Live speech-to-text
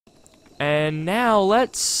And now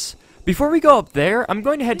let's... Before we go up there, I'm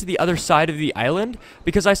going to head to the other side of the island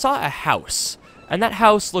because I saw a house. And that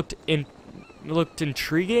house looked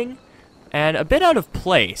intriguing and a bit out of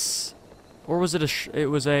place. Or was it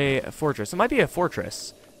it was a fortress? It might be a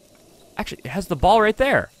fortress. Actually, it has the ball right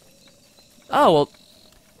there. Oh, well,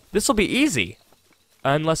 this will be easy.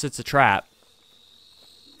 Unless it's a trap.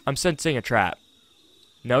 I'm sensing a trap.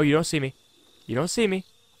 No, you don't see me. You don't see me.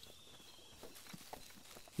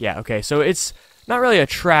 Yeah, okay, so it's not really a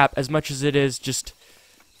trap as much as it is just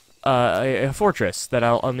a fortress that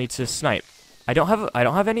I'll need to snipe. I don't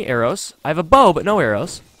have any arrows. I have a bow, but no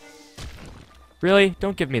arrows. Really?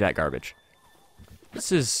 Don't give me that garbage.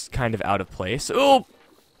 This is kind of out of place. Oh!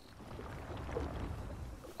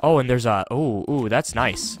 Oh, and there's a... Ooh, that's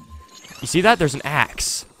nice. You see that? There's an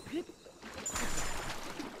axe.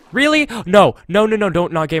 Really? No,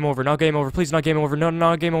 don't, not game over, not game over, please, not game over, no,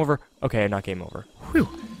 not game over. Okay, not game over. Whew.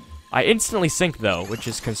 I instantly sink, though, which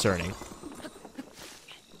is concerning.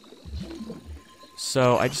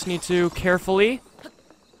 So, I just need to carefully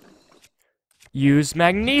use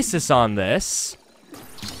magnesis on this.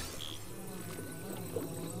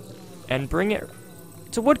 And bring it...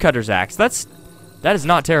 It's a woodcutter's axe. That is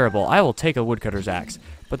not terrible. I will take a woodcutter's axe.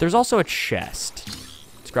 But there's also a chest.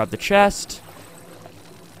 Let's grab the chest.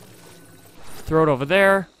 Throw it over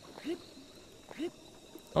there.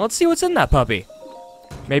 Well, let's see what's in that puppy.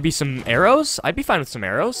 Maybe some arrows? I'd be fine with some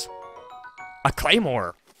arrows. A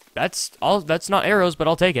claymore. That's not arrows, but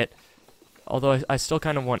I'll take it. Although I still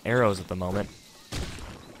kind of want arrows at the moment.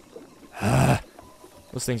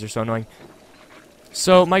 Those things are so annoying.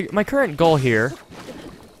 So my current goal here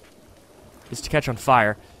is to catch on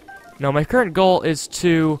fire. No, my current goal is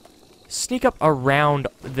to sneak up around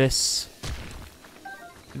this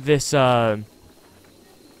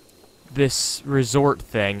resort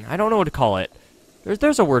thing. I don't know what to call it.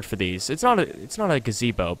 There's a word for these. It's not a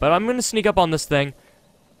gazebo, but I'm gonna sneak up on this thing.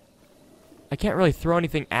 I can't really throw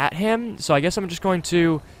anything at him, so I guess I'm just going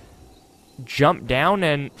to jump down,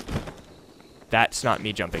 and that's not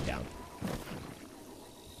me jumping down.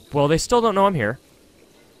 Well, they still don't know I'm here.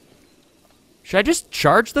 Should I just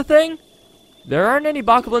charge the thing? There aren't any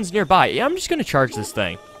bokoblins nearby. Yeah, I'm just gonna charge this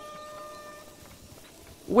thing.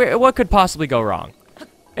 What could possibly go wrong?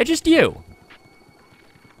 It's just you.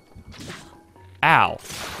 Ow.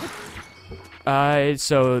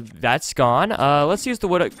 So that's gone. Let's use the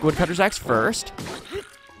woodcutter's axe first.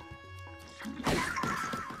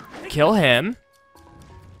 Kill him.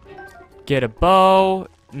 Get a bow.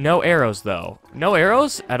 No arrows, though. No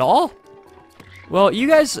arrows at all? Well, you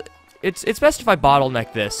guys, it's best if I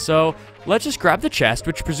bottleneck this. So let's just grab the chest,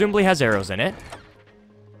 which presumably has arrows in it.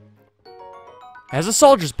 Has a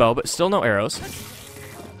soldier's bow, but still no arrows.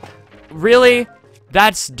 Really?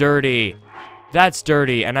 That's dirty. That's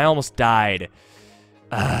dirty, and I almost died.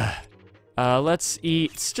 Let's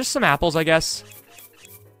eat just some apples, I guess.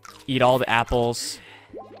 Eat all the apples.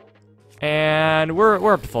 And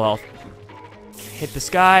we're up to full health. Hit this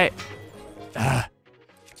guy.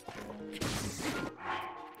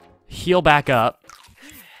 Heal back up.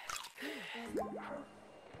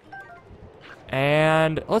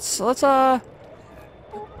 And let's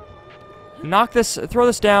knock this, throw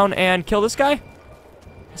this down and kill this guy.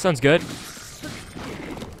 Sounds good.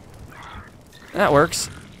 That works.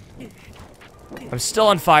 I'm still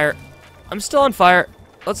on fire. I'm still on fire.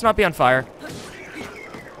 Let's not be on fire.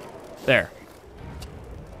 There.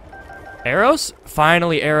 Arrows?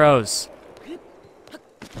 Finally, arrows.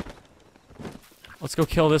 Let's go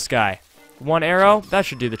kill this guy. One arrow, that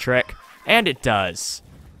should do the trick. And it does.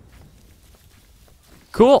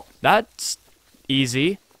 Cool. That's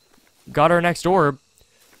easy. Got our next orb.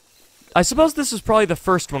 I suppose this is probably the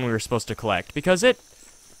first one we were supposed to collect, because it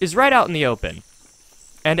is right out in the open.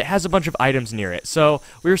 And it has a bunch of items near it. So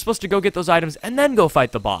we were supposed to go get those items and then go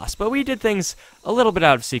fight the boss. But we did things a little bit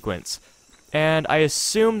out of sequence. And I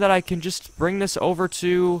assume that I can just bring this over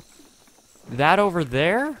to that over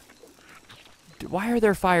there? Why are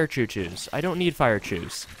there fire choo-choos? I don't need fire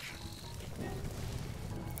choos.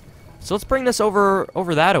 So let's bring this over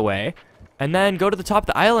that away. And then go to the top of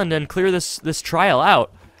the island and clear this trial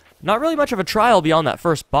out. Not really much of a trial beyond that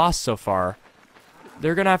first boss so far.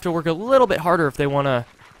 They're going to have to work a little bit harder if they want to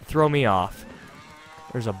throw me off.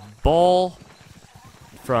 There's a bull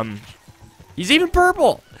from... He's even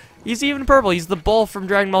purple! He's even purple. He's the bull from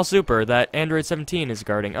Dragon Ball Super that Android 17 is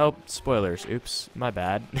guarding. Oh, spoilers. Oops. My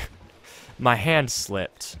bad. My hand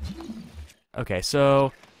slipped. Okay,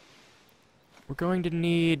 so... We're going to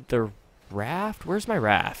need the raft? Where's my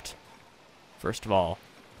raft? First of all.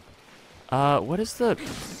 What is the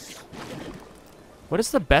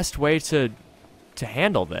best way to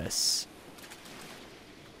handle this?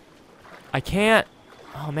 I can't...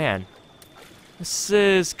 Oh, man. This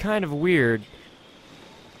is kind of weird.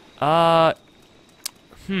 I'm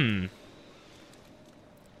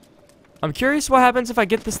curious what happens if I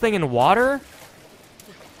get this thing in water.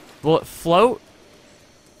 Will it float?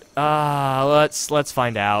 Let's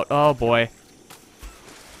find out. Oh, boy.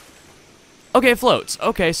 Okay, it floats.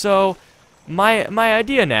 Okay, so my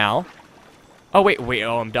idea now... Oh, wait,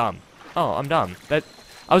 oh, I'm dumb. Oh, I'm dumb.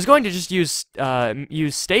 I was going to just use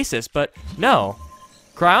stasis, but no.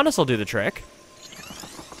 Cryonis will do the trick.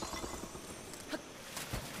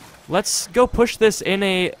 Let's go push this in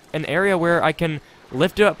an area where I can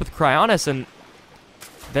lift it up with Cryonis and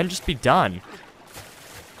then just be done.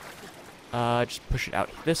 Just push it out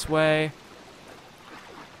this way.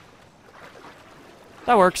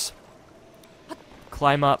 That works.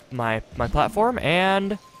 Climb up my platform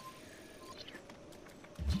and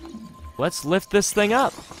let's lift this thing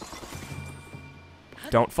up.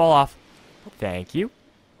 Don't fall off. Thank you.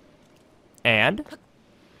 And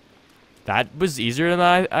that was easier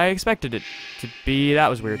than I expected it to be. That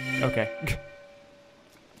was weird. Okay.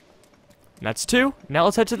 That's 2. Now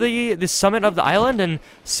let's head to the summit of the island and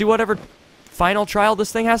see whatever final trial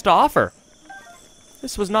this thing has to offer.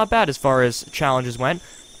 This was not bad as far as challenges went.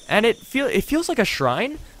 And it feels like a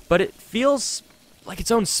shrine, but it feels like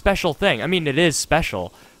its own special thing. I mean, it is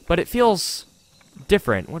special, but it feels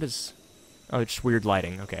different. What is... Oh, it's just weird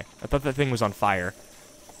lighting. Okay. I thought that thing was on fire.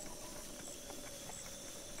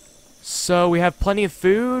 So we have plenty of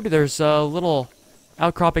food. There's a little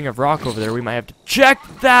outcropping of rock over there. We might have to check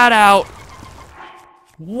that out.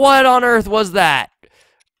 What on earth was that?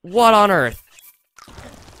 What on earth?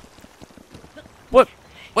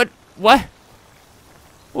 What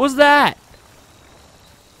was that?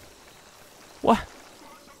 What?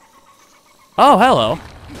 Oh, hello.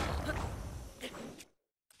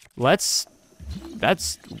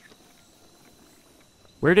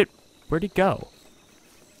 Where'd he go?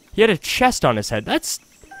 He had a chest on his head. That's...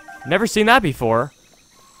 Never seen that before.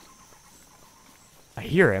 I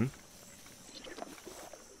hear him.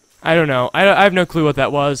 I don't know. I have no clue what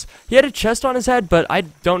that was. He had a chest on his head, but I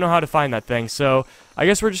don't know how to find that thing. So I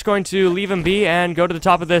guess we're just going to leave him be and go to the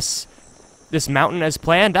top of this mountain as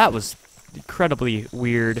planned. That was incredibly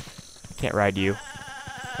weird. Can't ride you.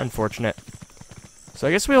 Unfortunate. So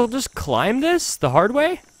I guess we'll just climb this the hard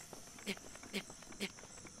way?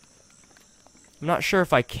 I'm not sure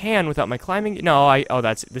if I can without my climbing. No,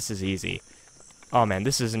 this is easy. Oh man,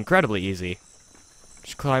 this is incredibly easy.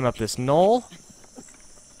 Just climb up this knoll.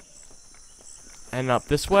 And up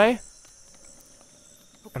this way.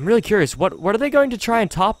 I'm really curious, what are they going to try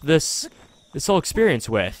and top this whole experience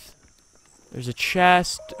with? There's a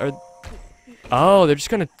chest, oh, they're just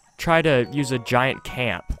gonna try to use a giant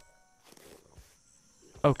camp.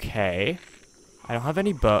 Okay. I don't have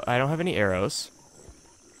any arrows.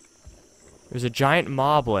 There's a giant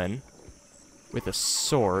moblin with a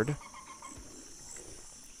sword.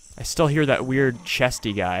 I still hear that weird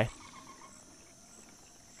chesty guy.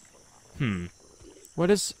 What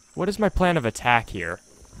is my plan of attack here?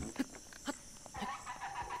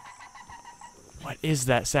 What is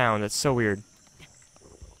that sound? That's so weird.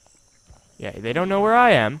 Yeah, they don't know where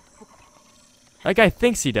I am. That guy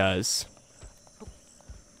thinks he does.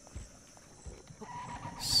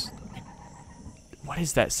 What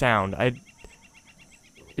is that sound?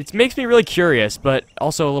 It makes me really curious, but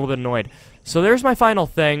also a little bit annoyed. So there's my final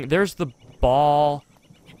thing. There's the ball.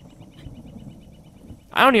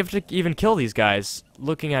 I don't have to even kill these guys,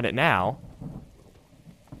 looking at it now.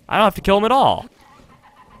 I don't have to kill them at all.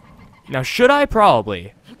 Now, should I?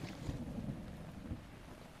 Probably.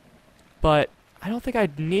 But I don't think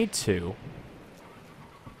I'd need to.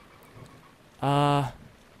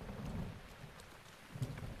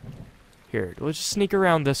 Here, let's just sneak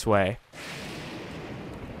around this way.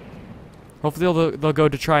 Hopefully they'll go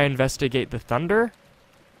to try and investigate the thunder.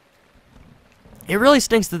 It really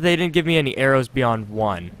stinks that they didn't give me any arrows beyond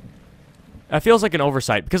 1. That feels like an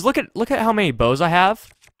oversight, because look at how many bows I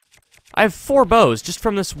have. I have 4 bows just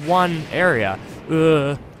from this one area.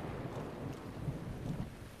 Ugh.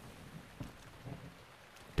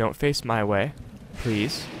 Don't face my way,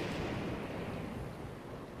 please.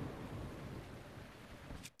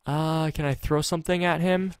 Can I throw something at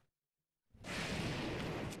him?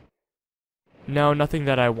 No, nothing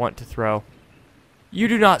that I want to throw. You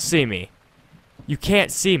do not see me. You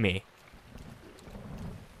can't see me.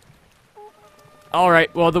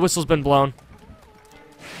 Alright, well, the whistle's been blown.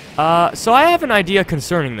 So I have an idea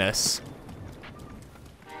concerning this.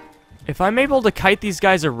 If I'm able to kite these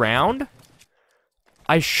guys around,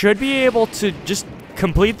 I should be able to just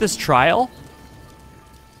complete this trial.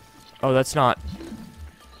 Oh, that's not...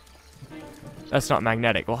 That's not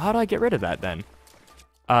magnetic. Well, how do I get rid of that then?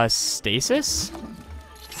 Stasis?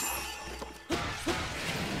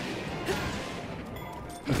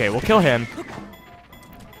 Okay, we'll kill him.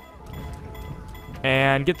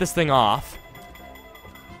 And get this thing off.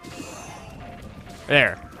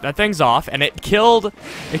 There. That thing's off, and it killed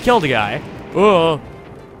a guy. Oh.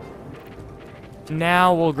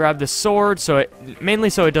 Now we'll grab the sword, mainly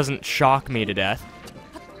so it doesn't shock me to death.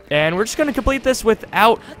 And we're just gonna complete this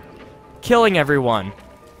without killing everyone.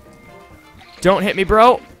 Don't hit me,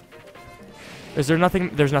 bro. Is there nothing?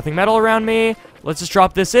 There's nothing metal around me. Let's just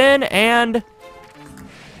drop this in and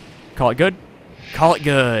call it good. Call it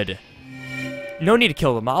good. No need to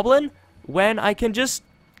kill the moblin when I can just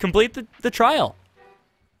complete the trial.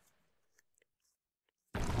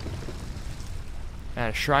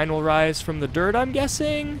 And a shrine will rise from the dirt, I'm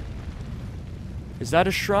guessing. Is that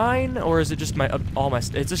a shrine, or is it just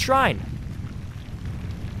it's a shrine.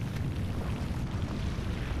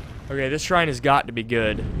 Okay, this shrine has got to be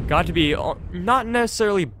good. Got to be not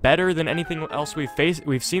necessarily better than anything else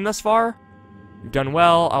we've seen thus far. You've done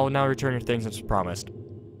well. I will now return your things as promised.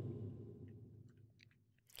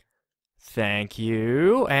 Thank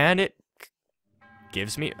you. And it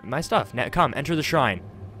gives me my stuff. Now, come, enter the shrine.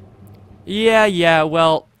 Yeah,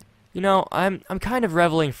 well, you know, I'm kind of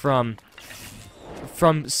reveling from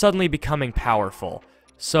suddenly becoming powerful.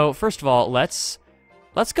 So, first of all, let's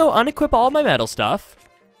go unequip all my metal stuff,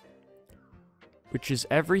 which is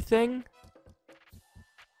everything.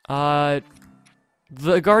 The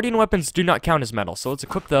guardian weapons do not count as metal, so let's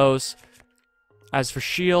equip those. As for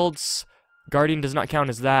shields, guardian does not count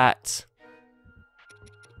as that.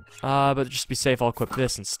 But just to be safe, I'll equip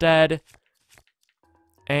this instead.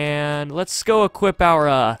 And let's go equip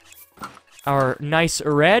our nice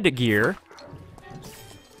red gear.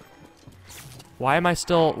 Why am I,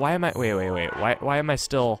 wait. Why am I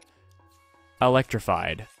still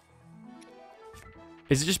electrified?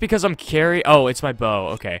 Is it just because I'm carrying, oh, it's my bow,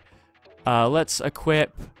 okay. Let's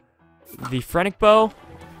equip the phrenic bow.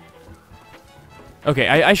 Okay,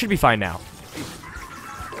 I should be fine now.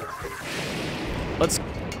 Let's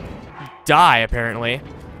die, apparently.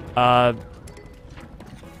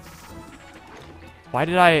 Why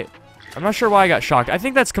did I'm not sure why I got shocked. I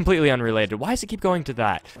think that's completely unrelated. Why does it keep going to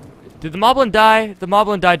that? Did the moblin die? The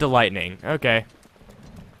moblin died to lightning. Okay.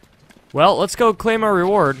 Well, let's go claim our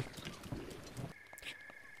reward.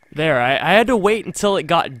 There, I had to wait until it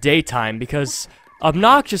got daytime because,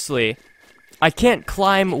 obnoxiously, I can't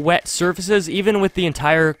climb wet surfaces even with the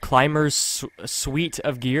entire climber's suite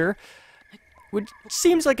of gear. Which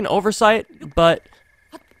seems like an oversight, but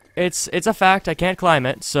it's a fact. I can't climb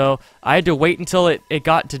it, so I had to wait until it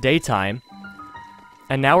got to daytime.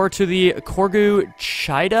 And now we're to the Korgu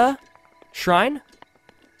Chida Shrine.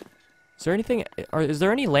 Is there anything, is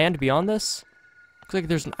there any land beyond this? Looks like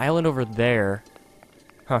there's an island over there.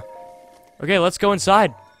 Huh. Okay, let's go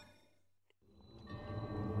inside.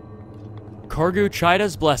 Korgu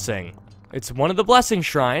Chida's Blessing. It's one of the blessing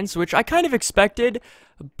shrines, which I kind of expected,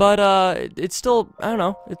 but it's still, I don't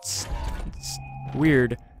know, it's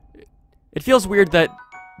weird. It feels weird that,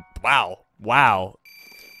 wow,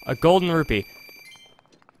 a golden rupee.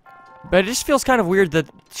 But it just feels kind of weird that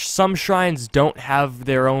some shrines don't have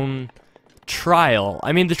their own trial.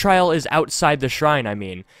 I mean, the trial is outside the shrine, I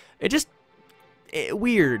mean.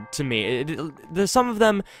 Weird to me. Some of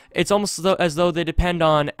them, it's almost as though they depend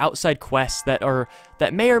on outside quests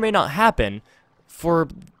that may or may not happen for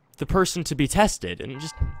the person to be tested, and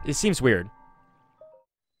it seems weird.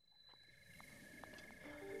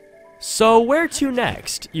 So where to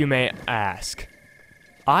next, you may ask?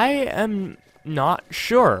 I am not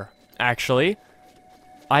sure, actually.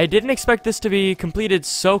 I didn't expect this to be completed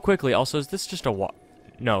so quickly. Also, is this just a walk?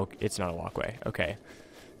 No, it's not a walkway. Okay.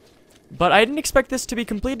 But I didn't expect this to be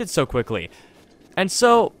completed so quickly. And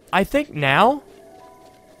so, I think now,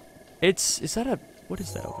 what is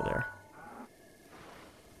that over there?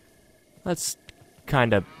 That's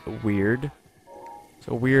kind of weird. It's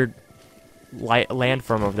a weird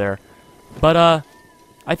landform over there. But,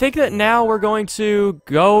 I think that now we're going to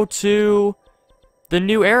go to the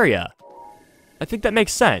new area. I think that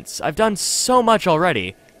makes sense. I've done so much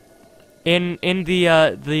already in the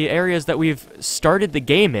areas that we've started the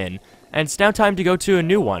game in, and it's now time to go to a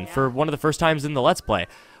new one for one of the first times in the Let's Play.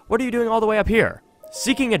 What are you doing all the way up here?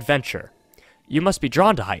 Seeking adventure. You must be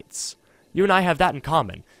drawn to heights. You and I have that in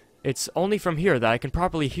common. It's only from here that I can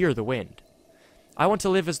properly hear the wind. I want to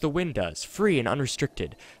live as the wind does, free and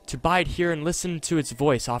unrestricted. To bide here and listen to its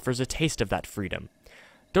voice offers a taste of that freedom.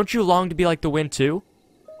 Don't you long to be like the wind too?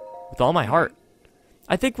 With all my heart.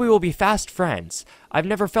 I think we will be fast friends. I've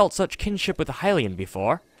never felt such kinship with a Hylian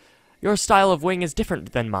before. Your style of wing is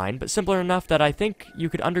different than mine, but simpler enough that I think you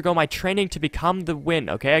could undergo my training to become the wind.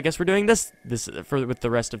 Okay, I guess we're doing this with the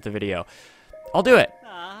rest of the video. I'll do it.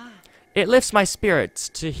 It lifts my spirits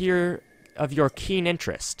to hear of your keen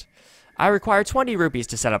interest. I require 20 rupees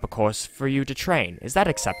to set up a course for you to train. Is that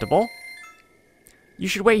acceptable? You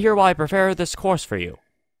should wait here while I prepare this course for you.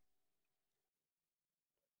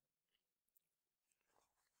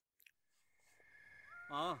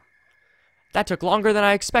 That took longer than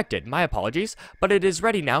I expected. My apologies, but it is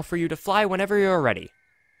ready now for you to fly whenever you are ready.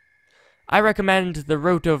 I recommend the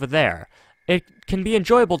route over there. It can be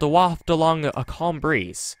enjoyable to waft along a calm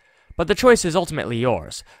breeze, but the choice is ultimately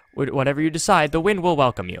yours. Whatever you decide, the wind will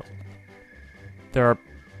welcome you. There are...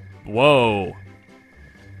 Whoa.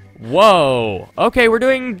 Whoa. Okay, we're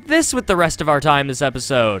doing this with the rest of our time this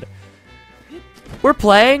episode. We're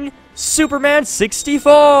playing Superman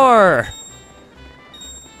 64!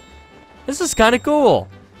 This is kind of cool.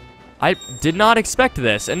 I did not expect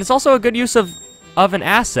this, and it's also a good use of an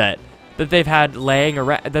asset that they've had laying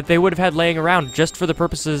around, that they would have had laying around just for the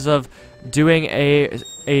purposes of doing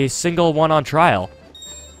a single one on trial.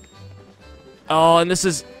 Oh, and this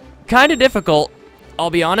is kind of difficult,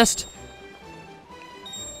 I'll be honest.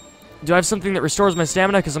 Do I have something that restores my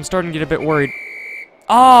stamina? Because I'm starting to get a bit worried.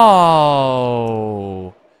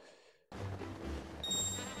 Oh.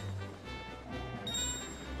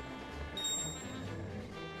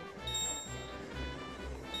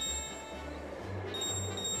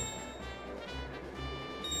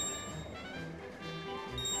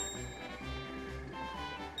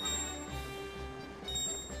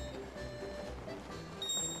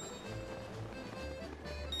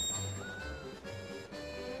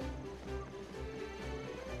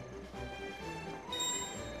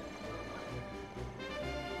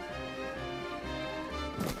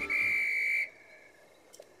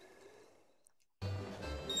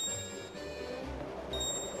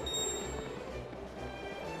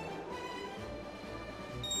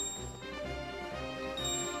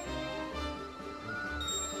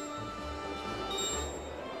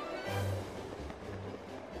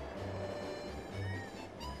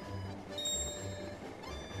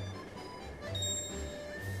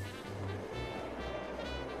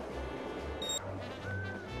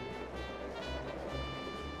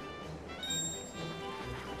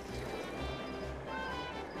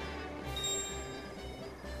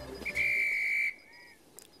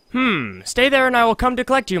 Stay there and I will come to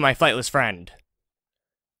collect you, my flightless friend.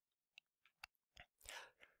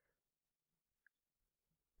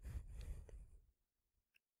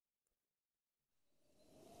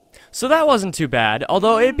 So that wasn't too bad,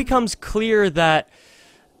 although it becomes clear that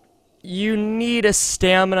you need a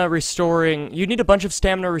bunch of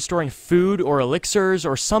stamina restoring food or elixirs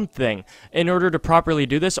or something in order to properly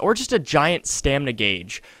do this, or just a giant stamina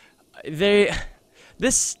gauge.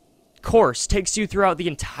 This course takes you throughout the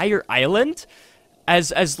entire island.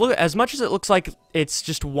 As much as it looks like it's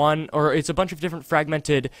just one, or it's a bunch of different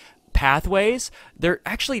fragmented pathways, they're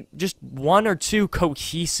actually just one or two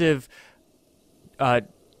cohesive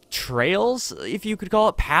trails, if you could call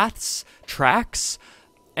it, tracks,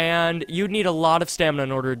 and you'd need a lot of stamina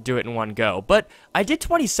in order to do it in one go. But I did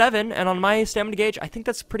 27, and on my stamina gauge, I think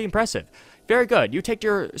that's pretty impressive. Very good. You take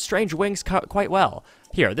your strange wings quite well.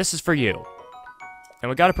 Here, this is for you. And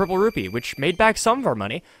we got a purple rupee, which made back some of our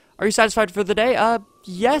money. Are you satisfied for the day?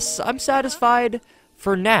 Yes, I'm satisfied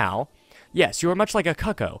for now. Yes, you are much like a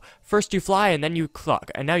cuckoo. First you fly, and then you cluck,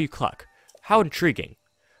 and now you cluck. How intriguing.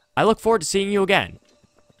 I look forward to seeing you again.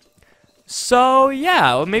 So,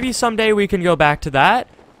 yeah, maybe someday we can go back to that.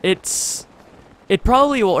 It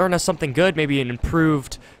probably will earn us something good, maybe an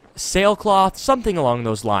improved sailcloth, something along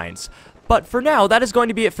those lines. But for now, that is going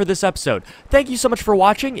to be it for this episode. Thank you so much for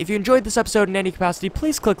watching. If you enjoyed this episode in any capacity,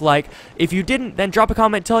 please click like. If you didn't, then drop a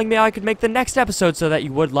comment telling me I could make the next episode so that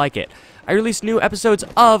you would like it. I release new episodes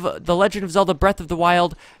of The Legend of Zelda Breath of the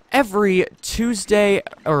Wild every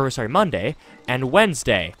Monday and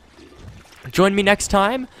Wednesday. Join me next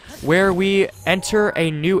time where we enter a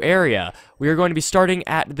new area. We are going to be starting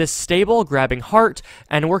at this stable, grabbing heart,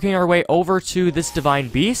 and working our way over to this divine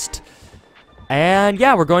beast. And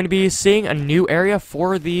yeah, we're going to be seeing a new area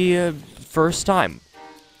for the first time.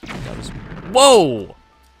 Whoa!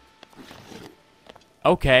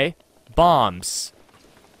 Okay, bombs.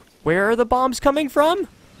 Where are the bombs coming from?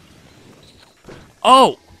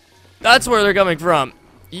 Oh, that's where they're coming from.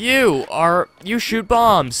 You shoot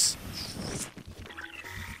bombs.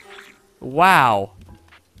 Wow.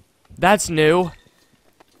 That's new.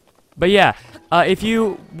 But yeah, if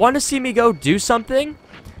you want to see me go do something,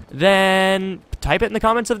 then type it in the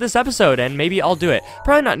comments of this episode, and maybe I'll do it.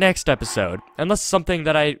 Probably not next episode, unless it's something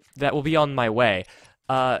that will be on my way.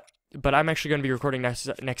 But I'm actually going to be recording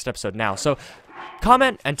next episode now. So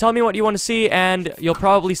comment and tell me what you want to see, and you'll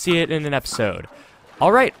probably see it in an episode.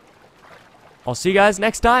 All right. I'll see you guys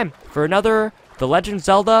next time for another The Legend of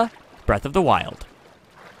Zelda Breath of the Wild.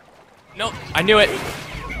 Nope, I knew it.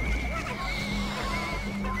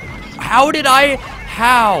 How did I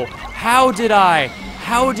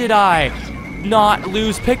not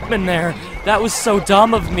lose Pikmin there? That was so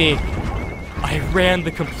dumb of me. I ran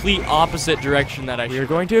the complete opposite direction that I should. We are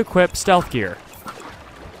going to equip stealth gear,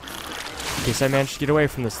 in case I manage to get away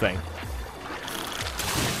from this thing.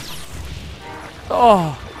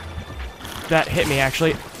 Oh, that hit me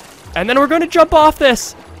actually. And then we're going to jump off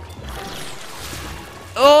this.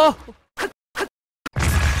 Oh,